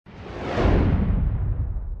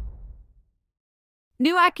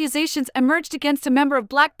new accusations emerged against a member of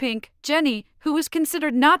BLACKPINK, Jennie, who was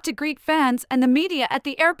considered not to greet fans and the media at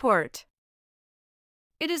the airport.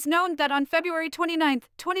 It is known that on February 29,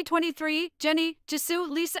 2023, Jennie, Jisoo,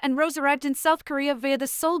 Lisa and Rose arrived in South Korea via the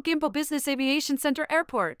Seoul Gimpo Business Aviation Center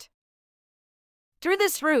Airport. Through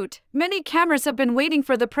this route, many cameras have been waiting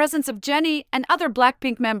for the presence of Jennie and other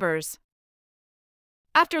BLACKPINK members.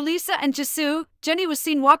 After Lisa and Jisoo, Jennie was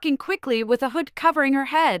seen walking quickly with a hood covering her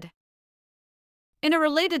head. In a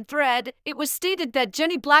related thread, it was stated that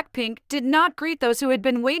Jennie BLACKPINK did not greet those who had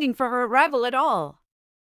been waiting for her arrival at all.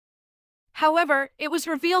 However, it was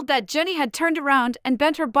revealed that Jennie had turned around and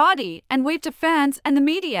bent her body and waved to fans and the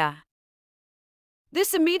media.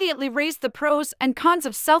 This immediately raised the pros and cons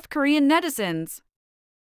of South Korean netizens.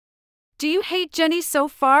 Do you hate Jennie so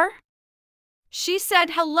far? She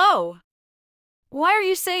said hello. Why are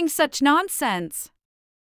you saying such nonsense?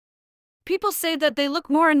 People say that they look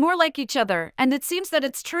more and more like each other, and it seems that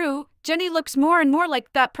it's true. Jennie looks more and more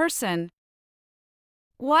like that person.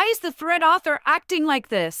 Why is the thread author acting like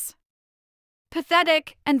this?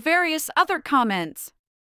 Pathetic, and various other comments.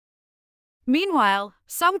 Meanwhile,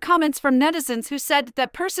 some comments from netizens who said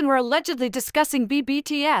that person were allegedly discussing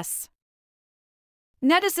BTS.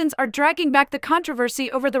 Netizens are dragging back the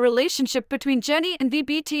controversy over the relationship between Jennie and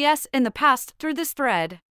BTS in the past through this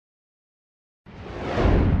thread.